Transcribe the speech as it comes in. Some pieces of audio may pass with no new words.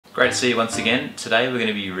Great to see you once again. Today we're going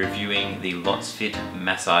to be reviewing the Lotsfit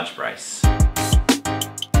massage brace.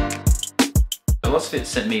 Lotsfit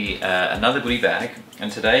sent me another goodie bag,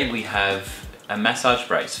 and today we have a massage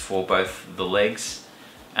brace for both the legs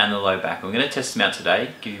and the low back. I'm going to test them out today,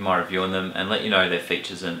 give you my review on them and let you know their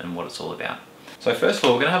features and what it's all about. So first of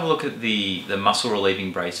all, we're going to have a look at the muscle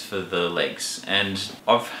relieving brace for the legs, and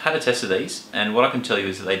I've had a test of these, and what I can tell you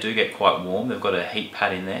is that they do get quite warm. They've got a heat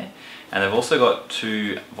pad in there, and they've also got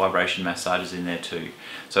 2 vibration massagers in there too.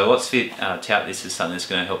 So Lotsfit tout this as something that's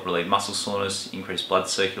going to help relieve muscle soreness, increase blood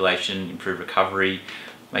circulation, improve recovery,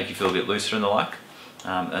 make you feel a bit looser and the like.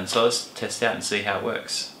 And so let's test out and see how it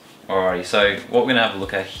works. Alrighty, so what we're going to have a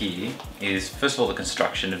look at here is first of all the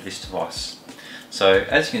construction of this device. So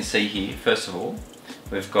as you can see here, first of all,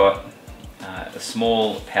 we've got a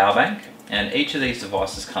small power bank, and each of these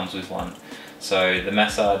devices comes with one. So the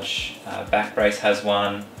massage back brace has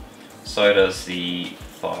one, so does the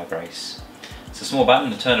thigh brace. It's a small button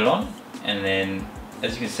to turn it on, and then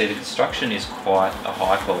as you can see the construction is quite a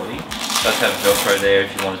high quality. It does have Velcro there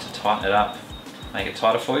if you wanted to tighten it up, make it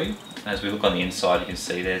tighter for you. And as we look on the inside, you can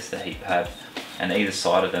see there's the heat pad, and either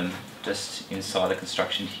side of them, just inside the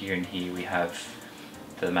construction here and here, we have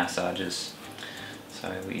the massagers.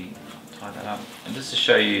 So we tie that up, and just to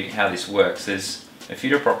show you how this works, there's a few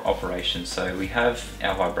different operations. So we have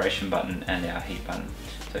our vibration button and our heat button.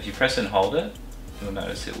 So if you press and hold it, you'll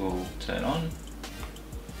notice it will turn on.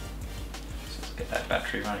 So let's get that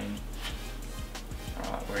battery running.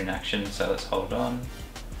 Alright, we're in action, so let's hold it on.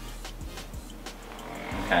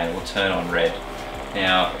 Okay, it will turn on red.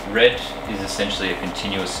 Now, red is essentially a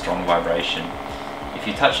continuous strong vibration. If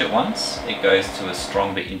you touch it once, it goes to a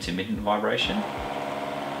strong but intermittent vibration.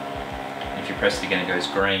 If you press it again, it goes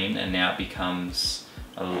green, and now it becomes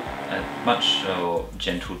a much more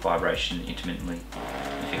gentle vibration intermittently.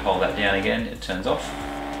 If you hold that down again, it turns off.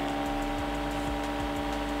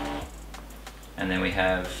 And then we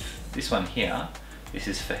have this one here. This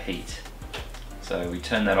is for heat. So we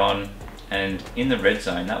turn that on, and in the red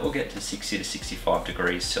zone, that will get to 60 to 65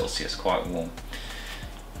 degrees Celsius, quite warm.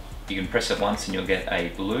 You can press it once and you'll get a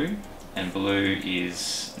blue, and blue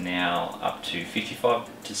is now up to 55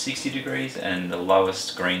 to 60 degrees, and the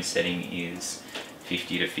lowest green setting is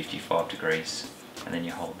 50 to 55 degrees. And then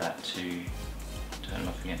you hold that to turn it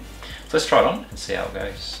off again. So let's try it on and see how it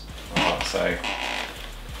goes. Alright, so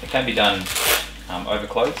it can be done over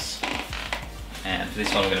clothes, and for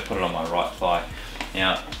this one I'm going to put it on my right thigh.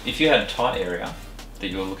 Now, if you had a tight area that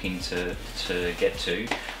you're looking to get to,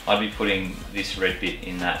 I'd be putting this red bit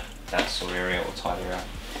in that sore area or tight area.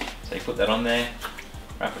 So you put that on there,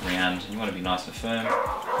 wrap it around, and you want to be nice and firm.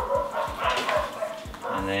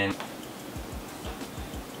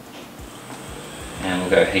 And we'll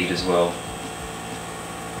go heat as well.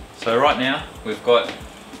 So right now we've got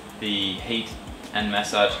the heat and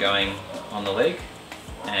massage going on the leg,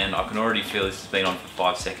 and I can already feel this has been on for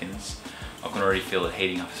 5 seconds. I can already feel it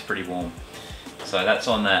heating up, it's pretty warm. So that's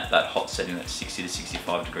on that hot setting, that 60 to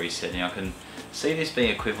 65 degrees setting. I can see this being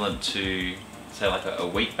equivalent to, say, like a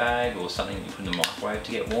wheat bag or something that you put in the microwave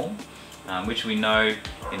to get warm, which we know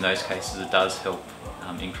in those cases it does help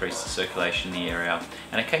increase the circulation in the area,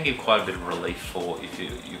 and it can give quite a bit of relief for if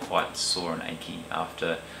you're quite sore and achy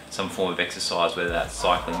after some form of exercise, whether that's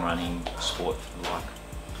cycling, running, sport, and the like.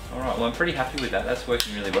 Alright, well I'm pretty happy with that, that's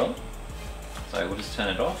working really well. So we'll just turn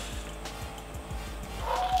it off.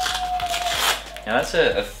 Now that's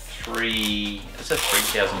a 3000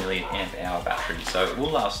 milliamp hour battery, so it will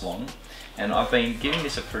last long, and I've been giving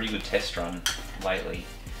this a pretty good test run lately,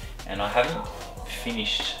 and I haven't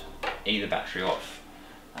finished either battery off.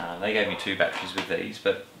 They gave me 2 batteries with these,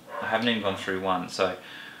 but I haven't even gone through one, so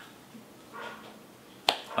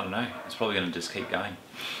I don't know, it's probably going to just keep going.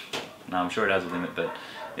 Now I'm sure it has a limit, but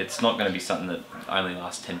it's not going to be something that only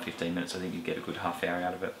lasts 10-15 minutes. I think you get a good half hour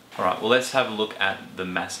out of it. Alright, well let's have a look at the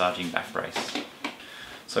massaging back brace.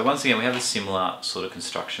 So once again, we have a similar sort of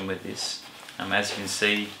construction with this. As you can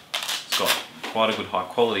see, it's got quite a good high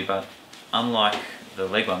quality, but unlike the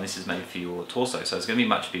leg one, this is made for your torso, so it's going to be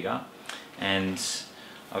much bigger. And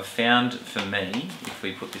I've found, for me, if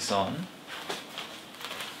we put this on,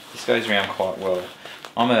 this goes around quite well.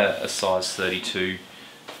 I'm a size 32.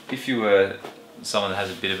 If you were someone that has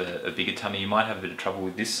a bit of a bigger tummy, you might have a bit of trouble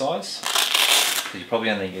with this size, because you're probably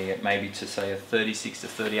only going to get maybe to say a 36 to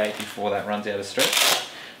 38 before that runs out of stretch.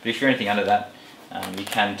 But if you're anything under that, you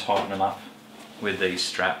can tighten them up with these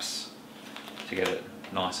straps to get it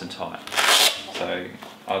nice and tight. So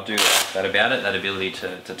I do like that about it, that ability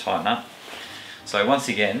to tighten up. So once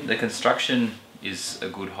again, the construction is a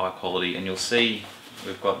good high quality, and you'll see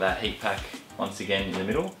we've got that heat pack once again in the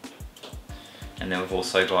middle. And then we've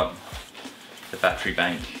also got the battery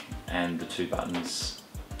bank and the 2 buttons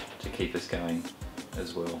to keep us going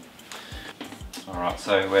as well. Alright,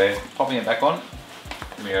 so we're popping it back on.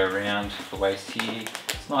 We go around the waist here.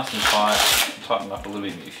 It's nice and tight. Tighten up a little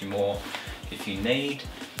bit if you need.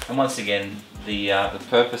 And once again, the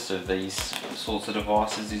purpose of these sorts of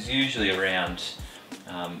devices is usually around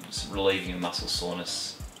relieving muscle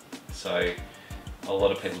soreness. So a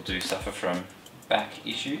lot of people do suffer from back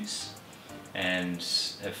issues and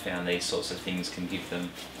have found these sorts of things can give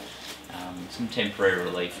them some temporary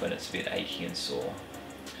relief when it's a bit achy and sore.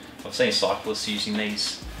 I've seen cyclists using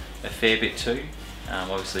these a fair bit too.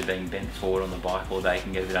 Obviously being bent forward on the bike all day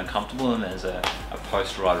can get a bit uncomfortable, and as a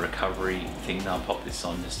post-ride recovery thing, they'll pop this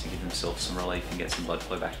on just to give themselves some relief and get some blood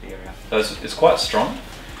flow back to the area. So it's quite strong.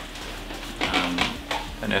 I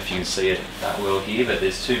don't know if you can see it that well here, but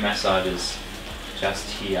there's 2 massages just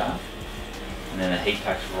here, and then a heat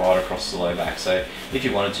pack right across the low back. So if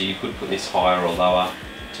you wanted to, you could put this higher or lower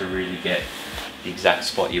to really get the exact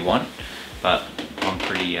spot you want, but I'm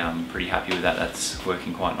pretty happy with that. That's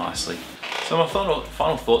working quite nicely. So my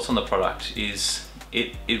final thoughts on the product is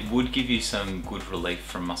it would give you some good relief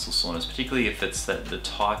from muscle soreness, particularly if it's the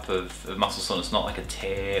type of muscle soreness, not like a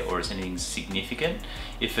tear or it's anything significant.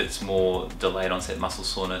 If it's more delayed onset muscle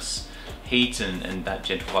soreness, heat and that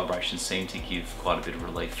gentle vibration seem to give quite a bit of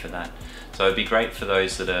relief for that. So it'd be great for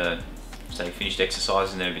those that are, say, finished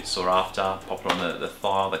exercising, they're a bit sore after, pop it on the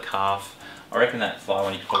thigh or the calf. I reckon that thigh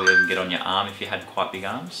one you could probably even get on your arm if you had quite big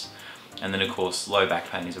arms. And then of course low back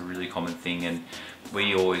pain is a really common thing, and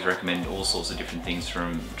we always recommend all sorts of different things,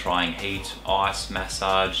 from trying heat, ice,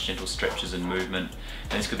 massage, gentle stretches and movement,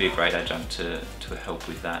 and this could be a great adjunct to help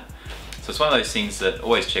with that. So it's one of those things that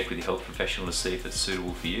always check with your health professional to see if it's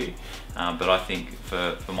suitable for you, but I think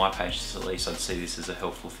for my patients at least, I'd see this as a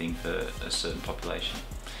helpful thing for a certain population.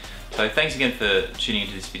 So thanks again for tuning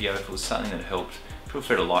into this video. If it was something that helped, feel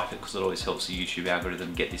free to like it, because it always helps the YouTube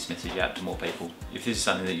algorithm get this message out to more people. If this is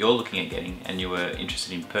something that you're looking at getting and you were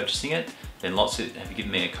interested in purchasing it, then Lotsfit have given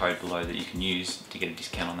me a code below that you can use to get a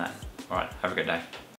discount on that. Alright, have a great day.